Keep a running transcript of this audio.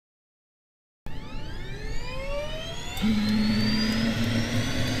Welcome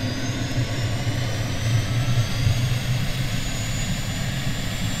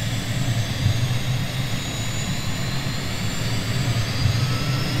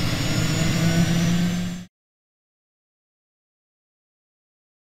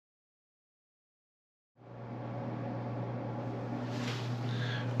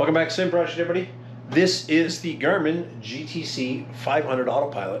back to Sim Project, everybody. This is the Garmin GTC500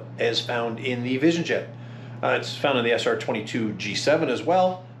 Autopilot as found in the VisionJet. It's found in the SR22 G7 as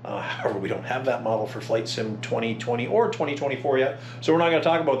well. However, we don't have that model for Flight Sim 2020 or 2024 yet, so we're not going to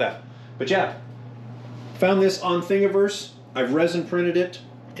talk about that. But yeah, found this on Thingiverse. I've resin printed it,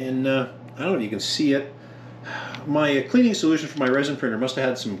 and I don't know if you can see it. My cleaning solution for my resin printer must have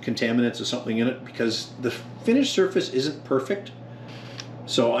had some contaminants or something in it because the finished surface isn't perfect.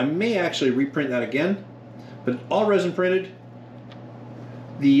 So I may actually reprint that again, but all resin printed.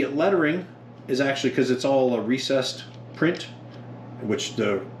 The lettering is actually, because it's all a recessed print, which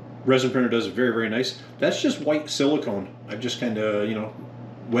the resin printer does very, very nice. That's just white silicone. I've just kind of,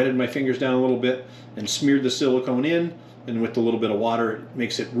 wetted my fingers down a little bit and smeared the silicone in, and with a little bit of water, it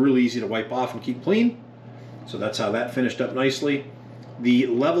makes it really easy to wipe off and keep clean. So that's how that finished up nicely. The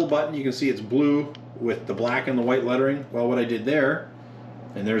level button, you can see it's blue with the black and the white lettering. Well, what I did there,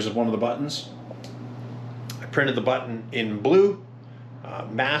 and there's one of the buttons. I printed the button in blue,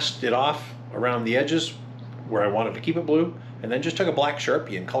 masked it off around the edges where I wanted to keep it blue, and then just took a black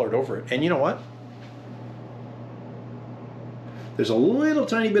Sharpie and colored over it. And you know what? There's a little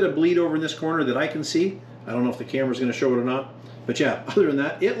tiny bit of bleed over in this corner that I can see. I don't know if the camera's going to show it or not. But yeah, other than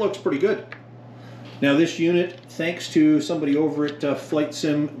that, it looks pretty good. Now this unit, thanks to somebody over at Flight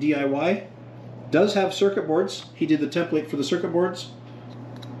Sim DIY, does have circuit boards. He did the template for the circuit boards.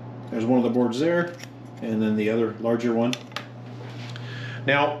 There's one of the boards there, and then the other larger one.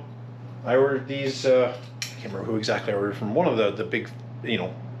 Now, I ordered these, I can't remember who exactly I ordered from, one of the big,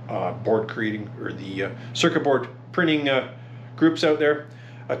 board creating, or the circuit board printing groups out there.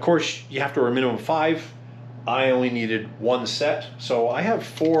 Of course, you have to order a minimum of 5. I only needed 1 set, so I have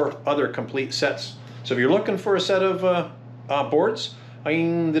 4 other complete sets. So if you're looking for a set of boards,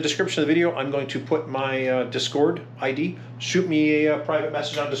 in the description of the video, I'm going to put my Discord ID. Shoot me a private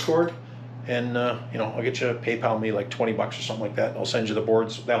message on Discord, and I'll get you to PayPal me like 20 bucks or something like that. And I'll send you the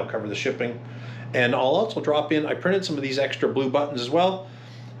boards. That'll cover the shipping. And I'll also drop in, I printed some of these extra blue buttons as well,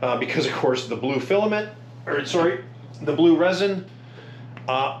 because of course the blue filament, the blue resin,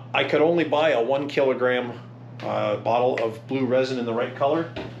 I could only buy a 1 kilogram bottle of blue resin in the right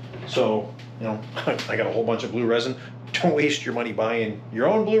color. So, I got a whole bunch of blue resin. Don't waste your money buying your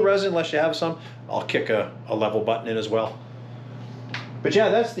own blue resin unless you have some. I'll kick a level button in as well. But yeah,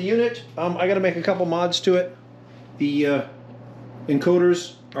 that's the unit. I got to make a couple mods to it. The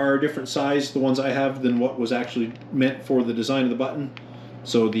encoders are a different size, the ones I have, than what was actually meant for the design of the button.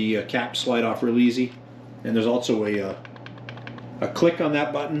 So the caps slide off real easy. And there's also a click on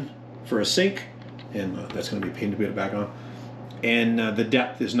that button for a sync, and that's going to be a pain to put it back on. And the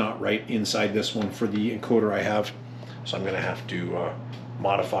depth is not right inside this one for the encoder I have. So I'm going to have to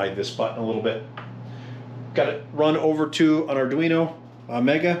modify this button a little bit. Got it run over to an Arduino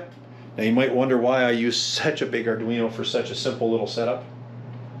Mega. Now you might wonder why I use such a big Arduino for such a simple little setup.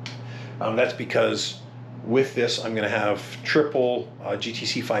 That's because with this I'm going to have triple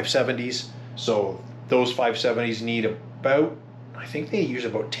GTC570s. So those 570s need about, I think they use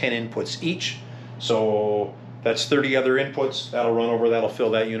about 10 inputs each. So that's 30 other inputs. That'll run over, that'll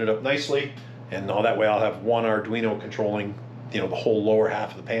fill that unit up nicely. And all that way I'll have one Arduino controlling, the whole lower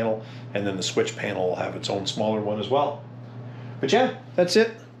half of the panel, and then the switch panel will have its own smaller one as well. But yeah, that's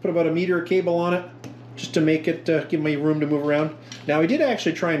it. Put about 1 meter of cable on it, just to make it, give me room to move around. Now I did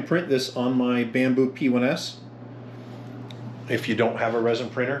actually try and print this on my Bamboo P1S, if you don't have a resin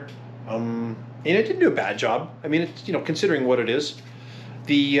printer. And it didn't do a bad job. I mean, it's, considering what it is.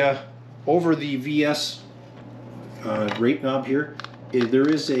 The, over the VS rate knob here, there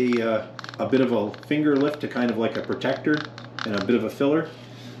is a bit of a finger lift to kind of like a protector and a bit of a filler.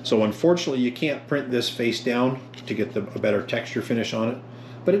 So unfortunately you can't print this face down to get a better texture finish on it.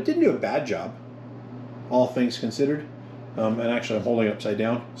 But it didn't do a bad job, all things considered. And actually I'm holding it upside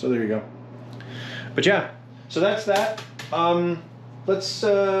down, so there you go. But yeah, so that's that. Let's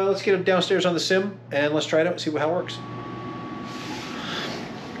get it downstairs on the sim and let's try it out and see how it works.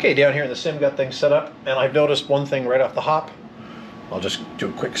 Okay, down here in the sim, got things set up, and I've noticed one thing right off the hop. I'll just do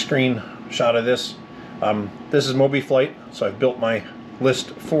a quick screen shot of this. This is Moby Flight, so I've built my list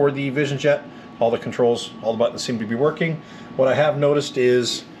for the VisionJet. All the controls, all the buttons seem to be working. What I have noticed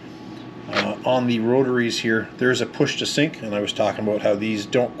is on the rotaries here, there's a push to sync, and I was talking about how these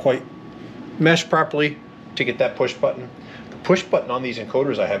don't quite mesh properly to get that push button. The push button on these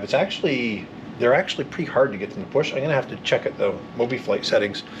encoders I have, they're actually pretty hard to get them to push. I'm going to have to check at the MobiFlight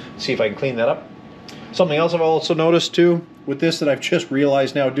settings, see if I can clean that up. Something else I've also noticed too with this that I've just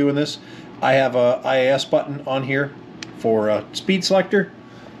realized now doing this, I have a IAS button on here for speed selector.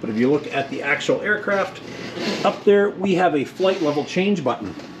 But if you look at the actual aircraft, up there we have a flight level change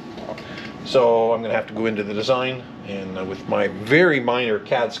button. So I'm going to have to go into the design and with my very minor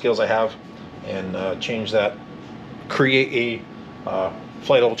CAD skills I have and change that, create a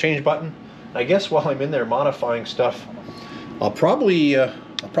flight level change button. I guess while I'm in there modifying stuff, I'll probably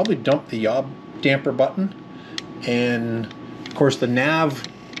dump the yaw damper button, and of course the nav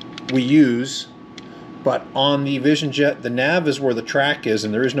we use. But on the VisionJet, the nav is where the track is,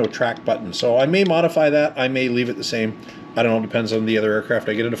 and there is no track button. So I may modify that. I may leave it the same. I don't know. It depends on the other aircraft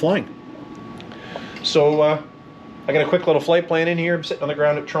I get into flying. So I got a quick little flight plan in here. I'm sitting on the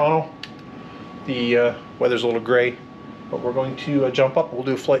ground at Toronto. The weather's a little gray, but we're going to jump up. We'll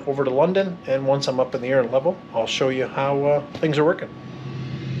do a flight over to London, and once I'm up in the air and level, I'll show you how things are working.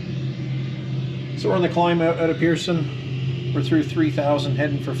 So we're on the climb out of Pearson. We're through 3,000,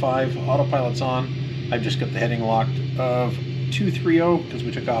 heading for 5. Autopilot's on. I've just got the heading locked of 230 because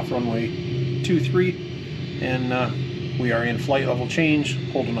we took off runway 23, and we are in flight level change,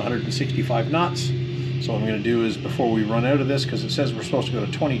 holding 165 knots. So what I'm going to do is, before we run out of this, because it says we're supposed to go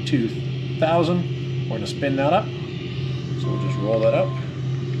to 22,000, we're going to spin that up. So we'll just roll that up,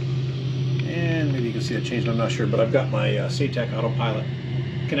 and maybe you can see that changed, I'm not sure, but I've got my SATEC Autopilot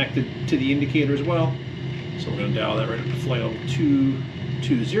connected to the indicator as well. So we're going to dial that right up to flight level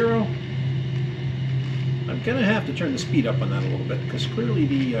 220. I'm going to have to turn the speed up on that a little bit because clearly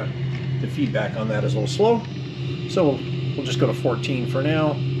the feedback on that is a little slow. So we'll just go to 14 for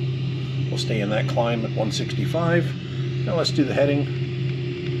now. We'll stay in that climb at 165. Now let's do the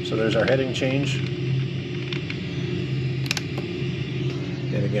heading. So there's our heading change.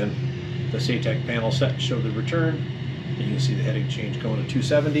 And again, the SATEC panel set to show the return. And you can see the heading change going to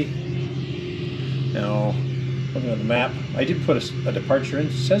 270. Now, looking at the map, I did put a departure in.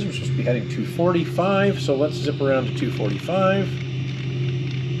 It says we're supposed to be heading 245, so let's zip around to 245.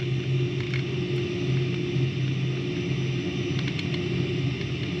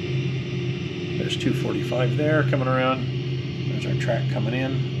 There's 245 there coming around. There's our track coming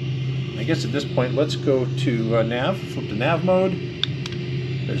in. I guess at this point, let's go to nav, flip to nav mode.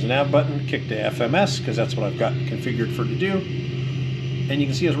 There's a nav button, kick to FMS, because that's what I've got configured for it to do. And you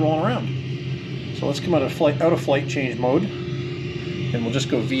can see us rolling around. So let's come out of flight change mode, and we'll just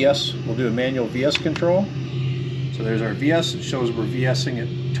go VS. We'll do a manual VS control. So there's our VS. It shows we're VSing at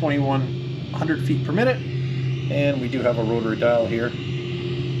 2,100 feet per minute, and we do have a rotary dial here.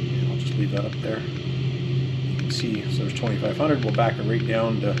 And I'll just leave that up there. You can see, so there's 2,500. We'll back it right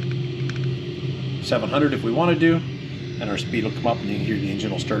down to 700 if we want to do, and our speed will come up, and you can hear the engine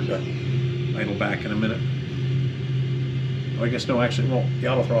will start to idle back in a minute. Oh, I guess no, actually, well, the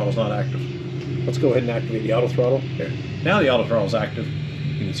auto throttle is not active. Let's go ahead and activate the auto throttle. There. Now the auto throttle is active.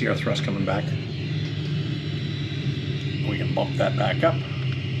 You can see our thrust coming back. We can bump that back up.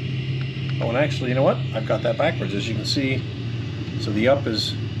 Oh, and actually, you know what? I've got that backwards, as you can see. So the up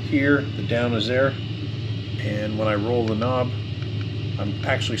is here, the down is there. And when I roll the knob, I'm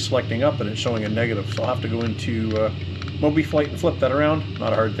actually selecting up and it's showing a negative. So I'll have to go into MobiFlight and flip that around.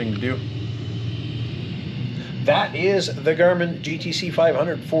 Not a hard thing to do. That is the Garmin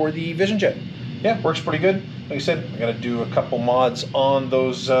GTC500 for the VisionJet. Yeah, works pretty good. Like I said, I got to do a couple mods on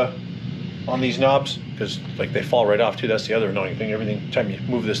those on these knobs because like they fall right off too. That's the other annoying thing. Every time you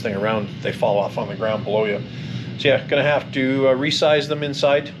move this thing around, they fall off on the ground below you. So yeah, gonna have to resize them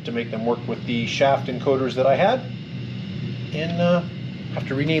inside to make them work with the shaft encoders that I had, and have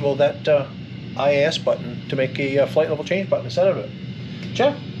to renable that IAS button to make a flight level change button instead of it.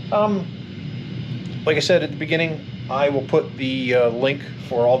 Yeah. Like I said at the beginning, I will put the link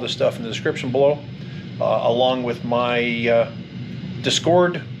for all this stuff in the description below, along with my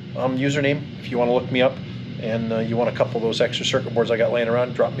Discord username. If you want to look me up and you want a couple of those extra circuit boards I got laying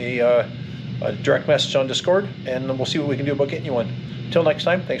around, drop me a direct message on Discord, and we'll see what we can do about getting you one. Until next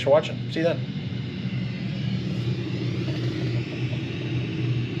time, thanks for watching. See you then.